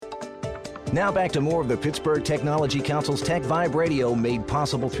Now back to more of the Pittsburgh Technology Council's Tech Vibe Radio, made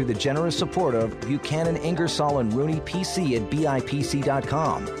possible through the generous support of Buchanan, Ingersoll, and Rooney PC at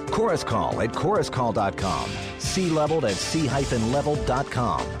BIPC.com, Chorus Call at ChorusCall.com, C-Leveled at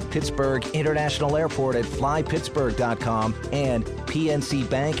C-Leveled.com, Pittsburgh International Airport at FlyPittsburgh.com, and PNC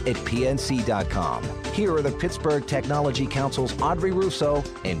Bank at PNC.com. Here are the Pittsburgh Technology Council's Audrey Russo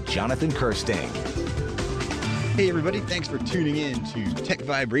and Jonathan Kirsting. Hey everybody, thanks for tuning in to Tech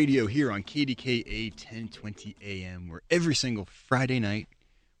Vibe Radio here on KDKA 1020 AM, where every single Friday night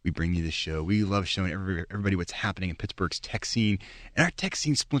we bring you the show. We love showing everybody what's happening in Pittsburgh's tech scene, and our tech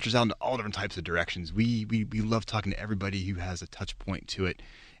scene splinters out into all different types of directions. We love talking to everybody who has a touch point to it,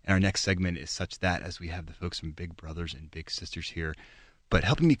 and our next segment is such that, as we have the folks from Big Brothers and Big Sisters here. But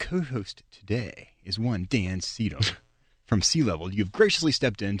helping me co-host today is one Dan Sedum. From C-Level, you've graciously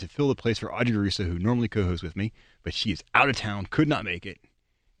stepped in to fill the place for Audrey Russo, who normally co-hosts with me, but she is out of town, could not make it,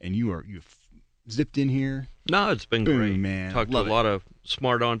 and you've zipped in here. No, it's been great, man. Talked to a lot of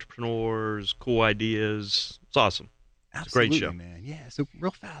smart entrepreneurs, cool ideas. It's awesome. Absolutely, it's a great show, man. Yeah. So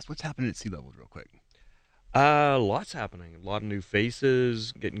real fast, what's happening at C-Level, real quick? Lots happening. A lot of new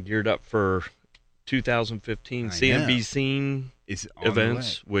faces, getting geared up for 2015 CNB Scene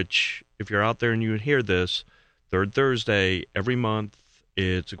events. Which, if you're out there and you would hear this. Third Thursday every month.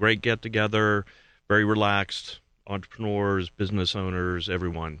 It's a great get-together, very relaxed, entrepreneurs, business owners,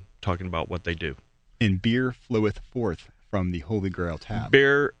 everyone talking about what they do. And beer floweth forth from the Holy Grail tap.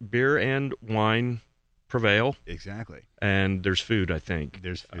 Beer and wine prevail. Exactly. And there's food, I think.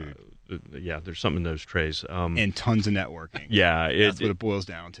 There's food. There's something in those trays. And tons of networking. Yeah. That's what it boils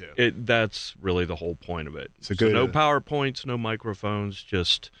down to. That's really the whole point of it. So no PowerPoints, no microphones,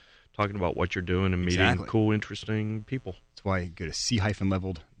 just talking about what you're doing and meeting cool, interesting people. That's why you go to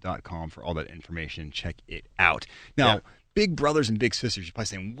c-leveled.com for all that information. Check it out. Now, Big Brothers and Big Sisters, you're probably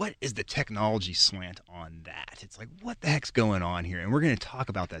saying, what is the technology slant on that? It's like, what the heck's going on here? And we're going to talk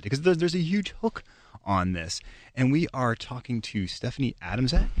about that because there's a huge hook on this. And we are talking to Stephanie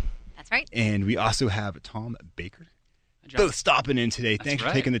Adamczak. That's right. And we also have Tom Baker. Both stopping in today. Thanks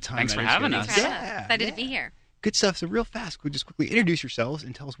for taking the time. Thanks for having us. Excited to be here. Good stuff. So real fast, just quickly introduce yourselves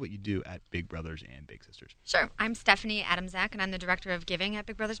and tell us what you do at Big Brothers and Big Sisters. Sure. I'm Stephanie Adamczak, and I'm the Director of Giving at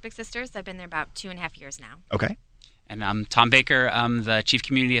Big Brothers Big Sisters. I've been there about 2.5 years now. Okay. And I'm Tom Baker. I'm the Chief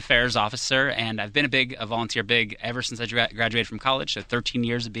Community Affairs Officer, and I've been a volunteer Big ever since I graduated from college, so 13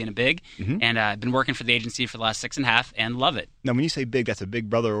 years of being a Big. Mm-hmm. And I've been working for the agency for the last 6.5 and love it. Now, when you say Big, that's a Big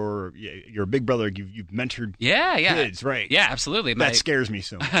Brother, or you're a Big Brother, you've mentored kids, right? Yeah, absolutely. That scares me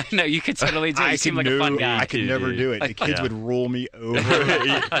so much. No, you could totally do it. You seem like a fun guy. I could never do it. The kids would roll me over.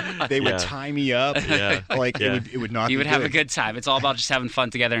 They would tie me up. It would not be You would good. have a good time. It's all about just having fun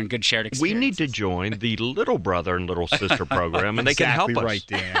together and good shared experience. We need to join the Little Brother and Little Sister program, and they can help us. Right,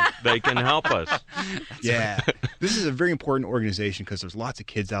 Dan. They can help us. Yeah. This is a very important organization because there's lots of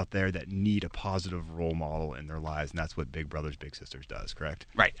kids out there that need a positive role model in their lives, and that's what Big Brothers Big Sisters does, correct?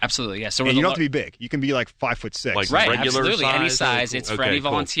 Right, absolutely. Yeah. So and you don't have to be big. You can be like 5'6". Like right, regular absolutely. size? Any size. It's for any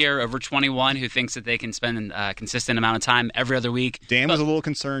volunteer over 21 who thinks that they can spend a consistent amount of time every other week. Dan was a little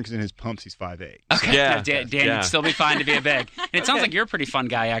concerned because in his pumps he's 5'8". Okay. Yeah. Dan, you'd still be fine to be a Big. And it sounds like you're a pretty fun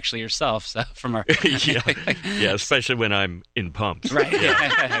guy actually yourself. So from our yeah, especially when I'm in pumps. Right.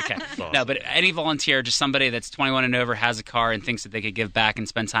 Yeah. Okay. Awesome. No, but any volunteer, just somebody that's 21 and over, has a car, and thinks that they could give back and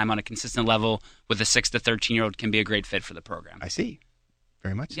spend time on a consistent level with a 6 to 13-year-old can be a great fit for the program. I see.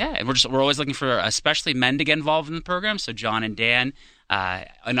 Very much so. Yeah, and we're always looking for especially men to get involved in the program. So John and Dan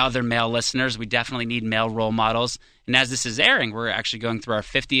and other male listeners, we definitely need male role models. And as this is airing, we're actually going through our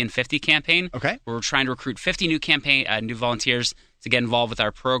 50 and 50 campaign. Okay. Where we're trying to recruit 50 new volunteers to get involved with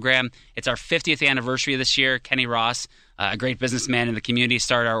our program. It's our 50th anniversary this year. Kenny Ross, a great businessman in the community,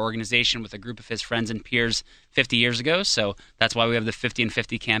 started our organization with a group of his friends and peers 50 years ago. So that's why we have the 50 and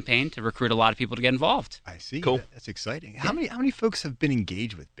 50 campaign to recruit a lot of people to get involved. I see. Cool. That's exciting. How many folks have been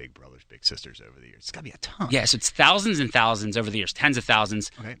engaged with Big Brothers Big Sisters over the years? It's got to be a ton. Yeah, so it's thousands and thousands over the years, tens of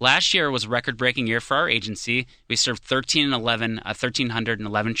thousands. Okay. Last year was a record-breaking year for our agency. We served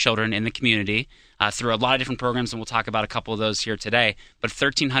 1,311 children in the community through a lot of different programs, and we'll talk about a couple of those here today. But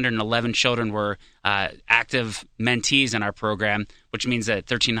 1,311 children were active mentees in our program, which means that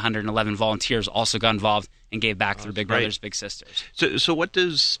 1,311 volunteers also got involved and gave back through Big Brothers Big Sisters. So what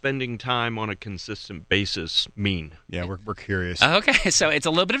does spending time on a consistent basis mean? Yeah, we're curious. Okay, so it's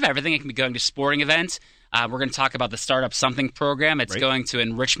a little bit of everything. It can be going to sporting events. We're going to talk about the Startup Something program. It's going to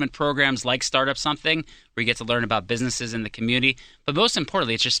enrichment programs like Startup Something, where you get to learn about businesses in the community. But most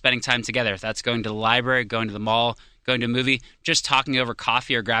importantly, it's just spending time together. If that's going to the library, going to the mall, going to a movie, just talking over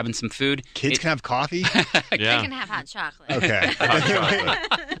coffee or grabbing some food. Kids can have coffee? They can have hot chocolate. Okay.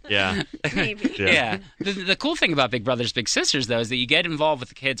 Yeah. Maybe. Yeah. The cool thing about Big Brothers Big Sisters, though, is that you get involved with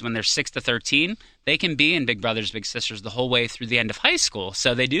the kids when they're 6 to 13. They can be in Big Brothers Big Sisters the whole way through the end of high school.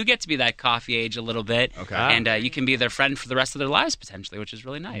 So they do get to be that coffee age a little bit. Okay. And you can be their friend for the rest of their lives, potentially, which is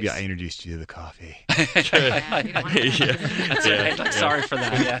really nice. Yeah, I introduced you to the coffee. Yeah, you don't want to That's right. Sorry for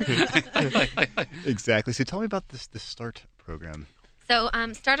that. Yeah. Exactly. So tell me about the START program. So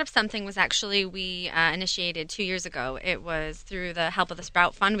Startup Something was actually, we initiated 2 years ago. It was through the help of the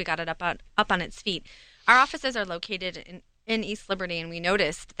Sprout Fund. We got it up on its feet. Our offices are located in East Liberty, and we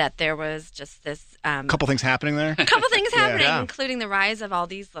noticed that there was just this... couple things happening there? couple things happening, Yeah. including the rise of all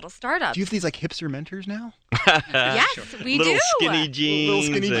these little startups. Do you have these like hipster mentors now? Yes, we little do. skinny jeans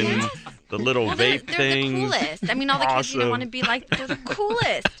skinny and jeans. the little Well, vape they're things. the coolest. I mean, all the kids Awesome. want to be like, they're the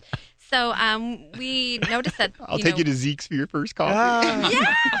coolest. So we noticed that. I'll take you to Zeke's for your first coffee.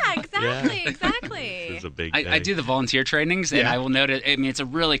 Yeah, exactly. It's a big I do the volunteer trainings, and Yeah. I will note it. I mean, it's a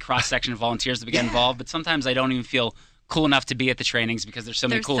really cross-section of volunteers that get involved, but sometimes I don't even feel cool enough to be at the trainings because there's so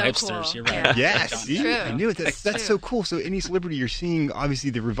many They're cool so hipsters. cool. You're right. Yes, That's see? true. I knew it. That's That's so true. cool. So in East Liberty, you're seeing obviously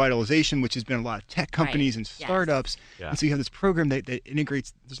the revitalization, which has been a lot of tech companies and Yes. startups. Yeah. And so you have this program that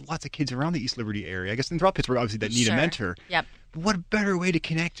integrates. There's lots of kids around the East Liberty area. I guess and throughout Pittsburgh, obviously, that need a Sure. mentor. Yep. But what a better way to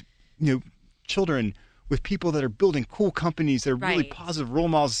connect, children with people that are building cool companies that are really Right. positive role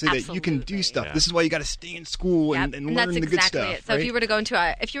models to say that you can do Absolutely. stuff. Yeah. This is why you got to stay in school Yep. and learn that's the good exactly stuff. it. So right? if you were to go into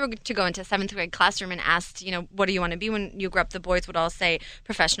a 7th grade classroom and asked, what do you want to be when you grow up, the boys would all say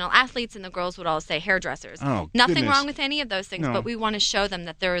professional athletes and the girls would all say hairdressers. Oh, Nothing goodness. wrong with any of those things, No. but we want to show them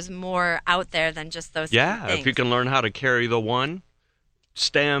that there is more out there than just those Yeah, things. if you can learn how to carry the one,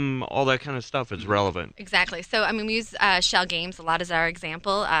 STEM, all that kind of stuff is relevant. Exactly. So, I mean, we use Shell Games a lot as our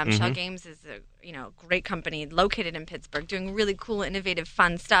example. Shell Games is a great company located in Pittsburgh doing really cool, innovative,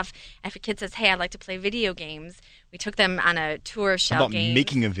 fun stuff. And if a kid says, hey, I'd like to play video games, we took them on a tour of How Shell about Games.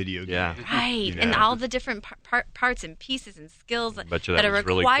 making a video game. Yeah. Right, and all the different parts and pieces and skills Bet you that that are was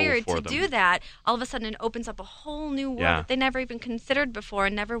really cool required for to them. do that, all of a sudden it opens up a whole new world Yeah. that they never even considered before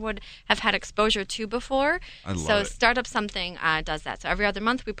and never would have had exposure to before. I love so it. Startup Something does that. So every other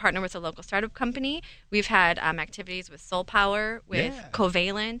month we partner with a local startup company. We've had activities with Soul Power, with Yeah.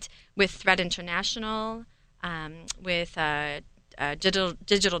 Covalent, with Thread International, with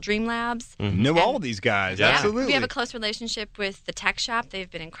Digital Dream Labs. Know all of these guys. Yeah. Absolutely. We have a close relationship with the Tech Shop. They've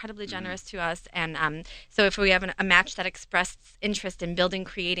been incredibly generous to us. And so if we have a match that expressed interest in building,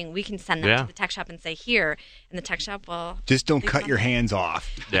 creating, we can send them Yeah. to the Tech Shop and say, here. And the Tech Shop will... Just don't they cut fund your it. hands off.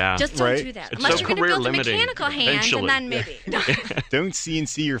 Yeah. Just don't Right? do that. It's Unless so you're going to career build a limiting, mechanical hand, eventually. and then maybe. Don't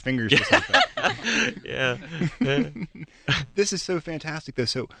CNC your fingers or something. yeah. This is so fantastic, though.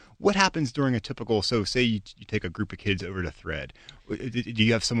 So what happens during a typical, so say you take a group of kids over to Thread. Do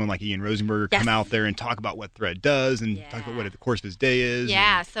you have someone like Ian Rosenberger Yes. come out there and talk about what Thread does and talk about what the course of his day is?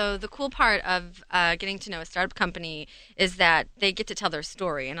 Yeah, so the cool part of getting to know a startup company is that they get to tell their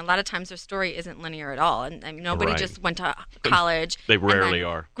story. And a lot of times their story isn't linear at all. And nobody Right. just went to college. They and rarely then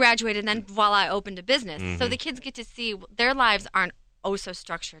are. Graduated, and then voila, opened a business. So the kids get to see their lives aren't so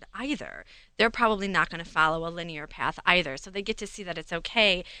structured either. They're probably not going to follow a linear path either. So they get to see that it's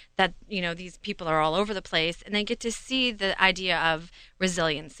okay that, these people are all over the place, and they get to see the idea of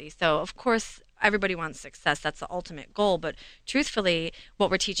resiliency. So, of course, everybody wants success. That's the ultimate goal. But truthfully,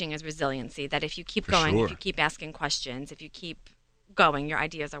 what we're teaching is resiliency, that if you keep going, sure. if you keep asking questions, if you keep going, your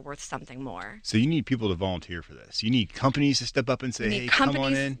ideas are worth something more. So you need people to volunteer for this. You need companies to step up and say, We hey, need come on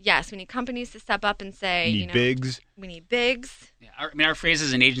companies. in. Yes, we need companies to step up and say, You need bigs. We need bigs. Yeah, our phrase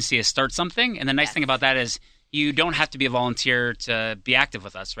as an agency is start something. And the nice thing about that is you don't have to be a volunteer to be active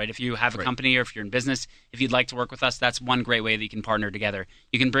with us, right? If you have a company or if you're in business, if you'd like to work with us, that's one great way that you can partner together.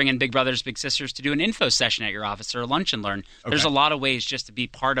 You can bring in Big Brothers Big Sisters to do an info session at your office or a lunch and learn. There's a lot of ways just to be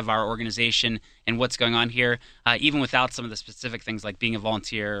part of our organization and what's going on here, even without some of the specific things like being a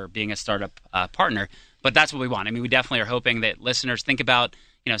volunteer or being a startup partner. But that's what we want. I mean, we definitely are hoping that listeners think about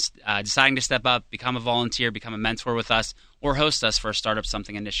deciding to step up, become a volunteer, become a mentor with us, or host us for a Startup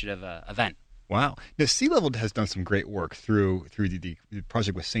Something Initiative event. Wow. Now, Sea Level has done some great work through the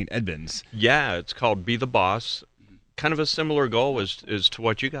project with St. Edmunds. Yeah, it's called Be the Boss. Kind of a similar goal as to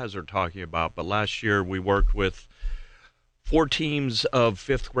what you guys are talking about. But last year we worked with 4 teams of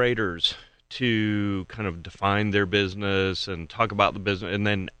 5th graders to kind of define their business and talk about the business and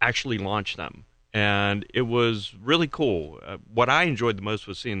then actually launch them. And it was really cool. What I enjoyed the most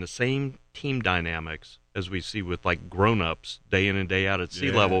was seeing the same team dynamics as we see with like grown-ups day in and day out at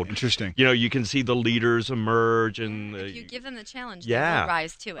sea level. Interesting. You can see the leaders emerge, and if you give them the challenge, they will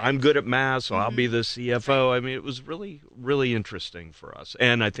rise to it. I'm good at math, so I'll be the CFO. I mean, it was really, really interesting for us,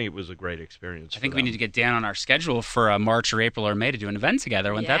 and I think it was a great experience. I think we need to get Dan on our schedule for March or April or May to do an event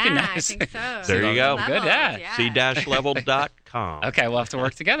together. Wouldn't that be nice? I think so. There you go. Good, yeah. C-level.com. Okay, we'll have to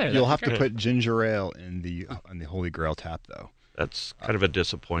work together. You'll have to put ginger ale in the Holy Grail tap, though. That's kind of a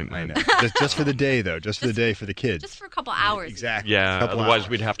disappointment. I know. Just for the day, though. Just for the day for the kids. Just for a couple hours. Exactly. Yeah, otherwise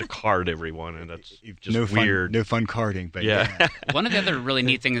we'd have to card everyone, and that's just weird. No fun carding, but One of the other really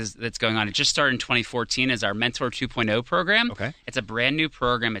neat things that's going on, it just started in 2014, is our Mentor 2.0 program. Okay. It's a brand new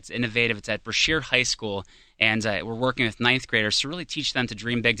program. It's innovative. It's at Brashear High School, and we're working with ninth graders to really teach them to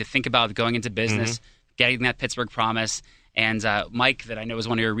dream big, to think about going into business, getting that Pittsburgh promise. And Mike, that I know is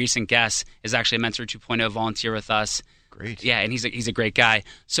one of your recent guests, is actually a Mentor 2.0 volunteer with us. Great. Yeah, and he's a great guy.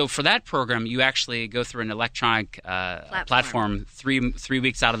 So for that program, you actually go through an electronic platform 3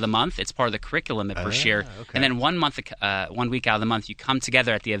 weeks out of the month. It's part of the curriculum at Brashear. Okay. And then 1 week out of the month, you come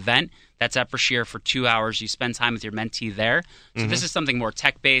together at the event. That's at Brashear for 2 hours. You spend time with your mentee there. So this is something more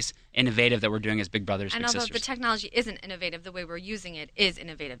tech-based, innovative that we're doing as Big Brothers, Big Sisters. And although the technology isn't innovative, the way we're using it is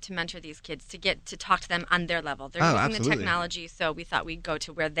innovative to mentor these kids, to get to talk to them on their level. They're using absolutely. the technology, so we thought we'd go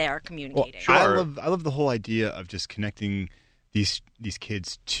to where they're communicating. I love the whole idea of just connecting these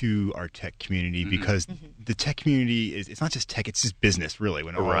kids to our tech community, because the tech community it's not just tech, it's just business, really,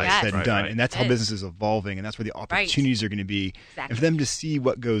 when all is said and done. And that's how business is evolving, and that's where the opportunities are going to be. Exactly. And for them to see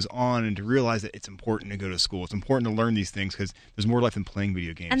what goes on and to realize that it's important to go to school, it's important to learn these things, because there's more life than playing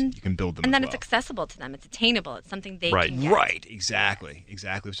video games. And you can build them and then as well. it's accessible to them. It's attainable. It's something they can get. Right, exactly.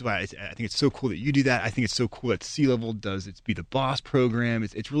 Which is why I think it's so cool that you do that. I think it's so cool that Sea Level does its Be the Boss program.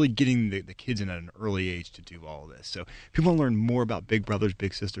 It's really getting the kids in at an early age to do all of this. So if people want to learn more about Big Brothers,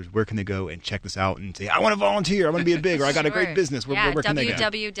 Big Sisters, where can they go and check this out and say, I want to volunteer, I want to be a big, or I got a great business? Where can they go?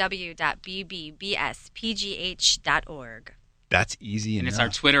 www.bbbsPGH.org. That's easy enough. And it's our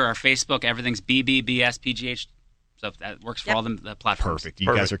Twitter, our Facebook, everything's BBBSPGH. So that works for all the platforms. Perfect. You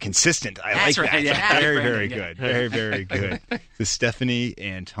guys are consistent. I That's like right. that. Yeah. Very, very good. Very, very good. So Stephanie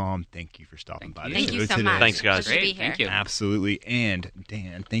and Tom, thank you for stopping by the Thank show you so today. much. Thanks, guys. Pleasure to be Great. here. Thank you. Absolutely. And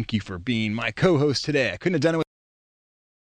Dan, thank you for being my co-host today. I couldn't have done it